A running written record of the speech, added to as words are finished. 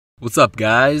What's up,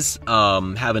 guys?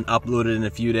 Haven't uploaded in a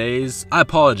few days. I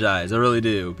apologize, I really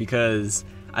do, because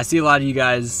I see a lot of you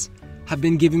guys have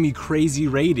been giving me crazy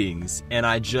ratings, and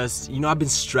I just, I've been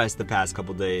stressed the past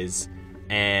couple days,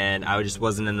 and I just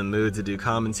wasn't in the mood to do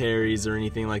commentaries or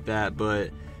anything like that, but,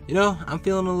 I'm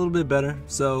feeling a little bit better.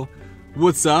 So,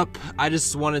 what's up? I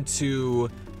just wanted to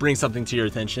bring something to your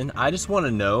attention. I just want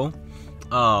to know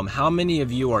how many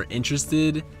of you are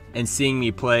interested and seeing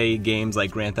me play games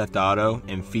like Grand Theft Auto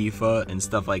and FIFA and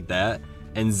stuff like that,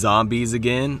 and zombies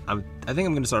again. I think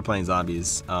I'm gonna start playing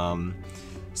zombies.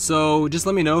 So just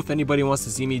let me know if anybody wants to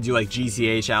see me do like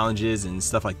GTA challenges and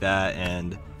stuff like that,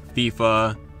 and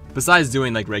FIFA, besides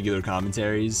doing like regular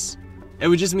commentaries. It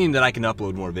would just mean that I can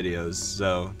upload more videos,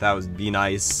 so that would be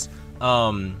nice.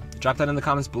 Drop that in the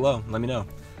comments below, let me know.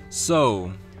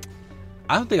 So,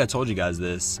 I don't think I told you guys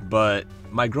this, but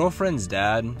my girlfriend's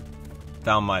dad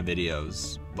found my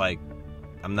videos. Like,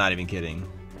 I'm not even kidding.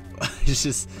 It's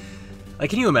just,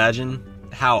 like, can you imagine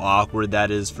how awkward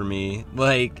that is for me?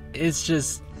 Like, it's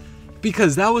just,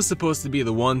 because that was supposed to be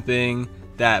the one thing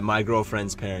that my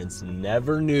girlfriend's parents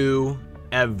never knew,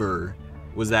 ever,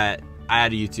 was that I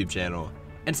had a YouTube channel.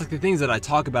 And it's like the things that I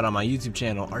talk about on my YouTube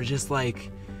channel are just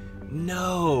like,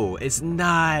 no, it's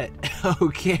not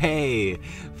okay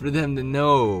for them to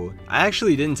know. I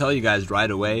actually didn't tell you guys right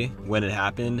away when it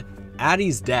happened.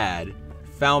 Addie's dad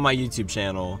found my YouTube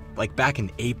channel like back in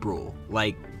April,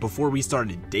 like before we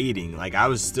started dating. Like, I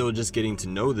was still just getting to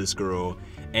know this girl,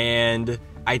 and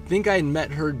I think I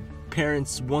met her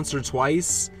parents once or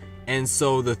twice, and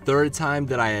so the third time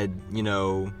that I had,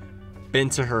 been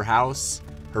to her house,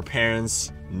 her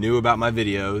parents knew about my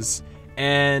videos.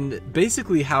 And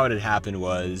basically how it had happened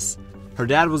was, her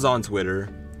dad was on Twitter,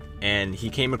 and he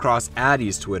came across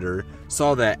Addie's Twitter,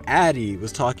 saw that Addie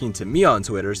was talking to me on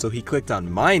Twitter, so he clicked on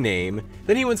my name.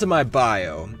 Then he went to my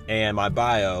bio, and my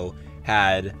bio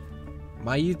had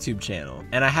my YouTube channel,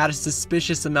 and I had a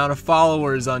suspicious amount of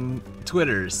followers on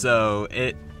Twitter, so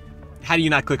how do you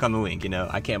not click on the link,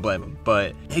 I can't blame him.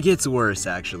 But it gets worse,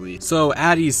 actually. So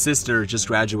Addie's sister just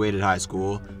graduated high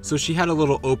school, so she had a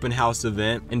little open house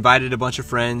event, invited a bunch of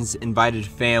friends, invited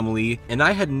family, and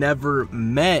I had never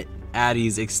met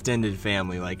Addie's extended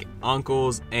family, like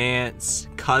uncles, aunts,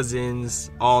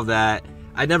 cousins, all that.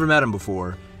 I'd never met them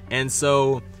before. And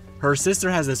so her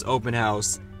sister has this open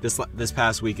house this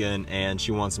past weekend, and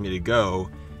she wants me to go.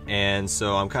 And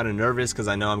so I'm kind of nervous because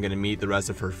I know I'm gonna meet the rest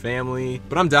of her family,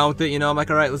 but I'm down with it, I'm like,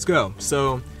 all right, let's go.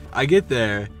 So I get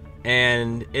there,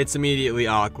 and it's immediately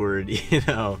awkward.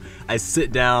 I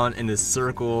sit down in this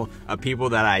circle of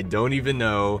people that I don't even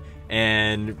know,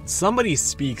 and somebody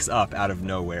speaks up out of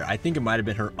nowhere. I think it might have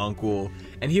been her uncle,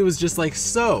 and he was just like,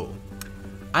 so,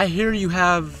 I hear you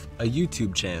have a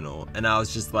YouTube channel. And I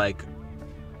was just like,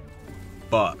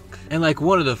 fuck. And like,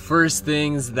 one of the first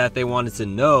things that they wanted to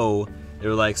know, they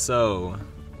were like, so,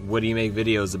 what do you make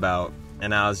videos about?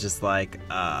 And I was just like,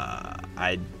 I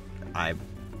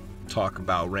talk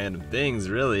about random things,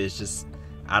 really. It's just,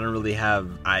 I don't really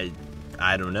have, I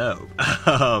don't know.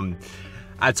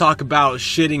 I talk about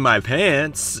shitting my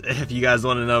pants, if you guys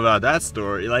want to know about that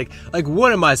story. Like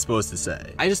what am I supposed to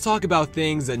say? I just talk about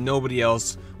things that nobody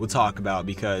else will talk about,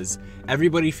 because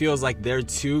everybody feels like they're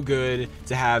too good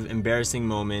to have embarrassing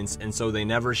moments, and so they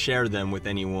never share them with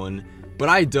anyone. But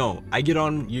I don't. I get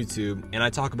on YouTube and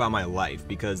I talk about my life,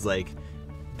 because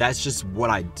that's just what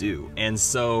I do. And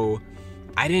so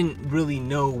I didn't really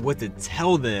know what to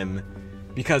tell them,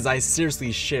 because I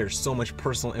seriously share so much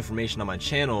personal information on my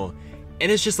channel.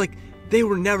 And it's just like, they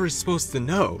were never supposed to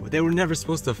know. They were never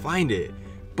supposed to find it.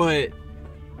 But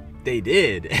they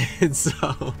did. And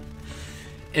so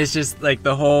it's just like,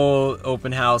 the whole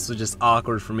open house was just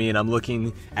awkward for me. And I'm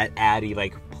looking at Addie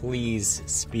like, please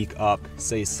speak up,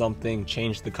 say something,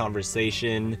 change the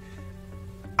conversation.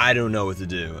 I don't know what to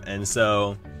do. And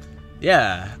so,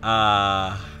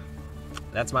 yeah,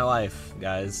 that's my life,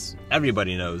 guys.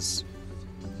 Everybody knows.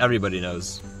 Everybody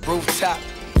knows. Rooftop,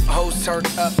 hoes turned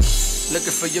up.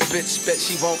 Looking for your bitch, bet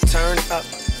she won't turn up.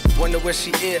 Wonder where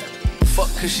she is, fuck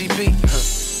could she be?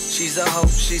 She's a hoe,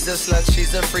 she's a slut,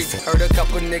 she's a freak. Heard a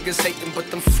couple niggas hating,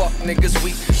 but them fuck niggas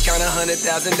weak. Count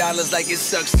 $100,000 like it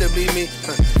sucks to be me.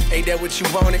 Ain't that what you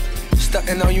wanted?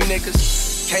 Stunting on you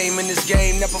niggas. Came in this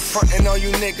game, never fronting on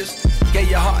you niggas. Gave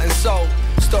your heart and soul,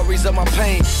 stories of my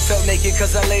pain. Felt naked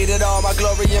cause I laid it all, my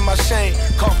glory and my shame.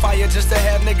 Caught fire just to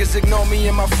have niggas ignore me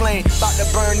in my flame. About to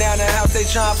burn down the house, they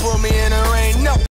tryna pull me in the rain, no.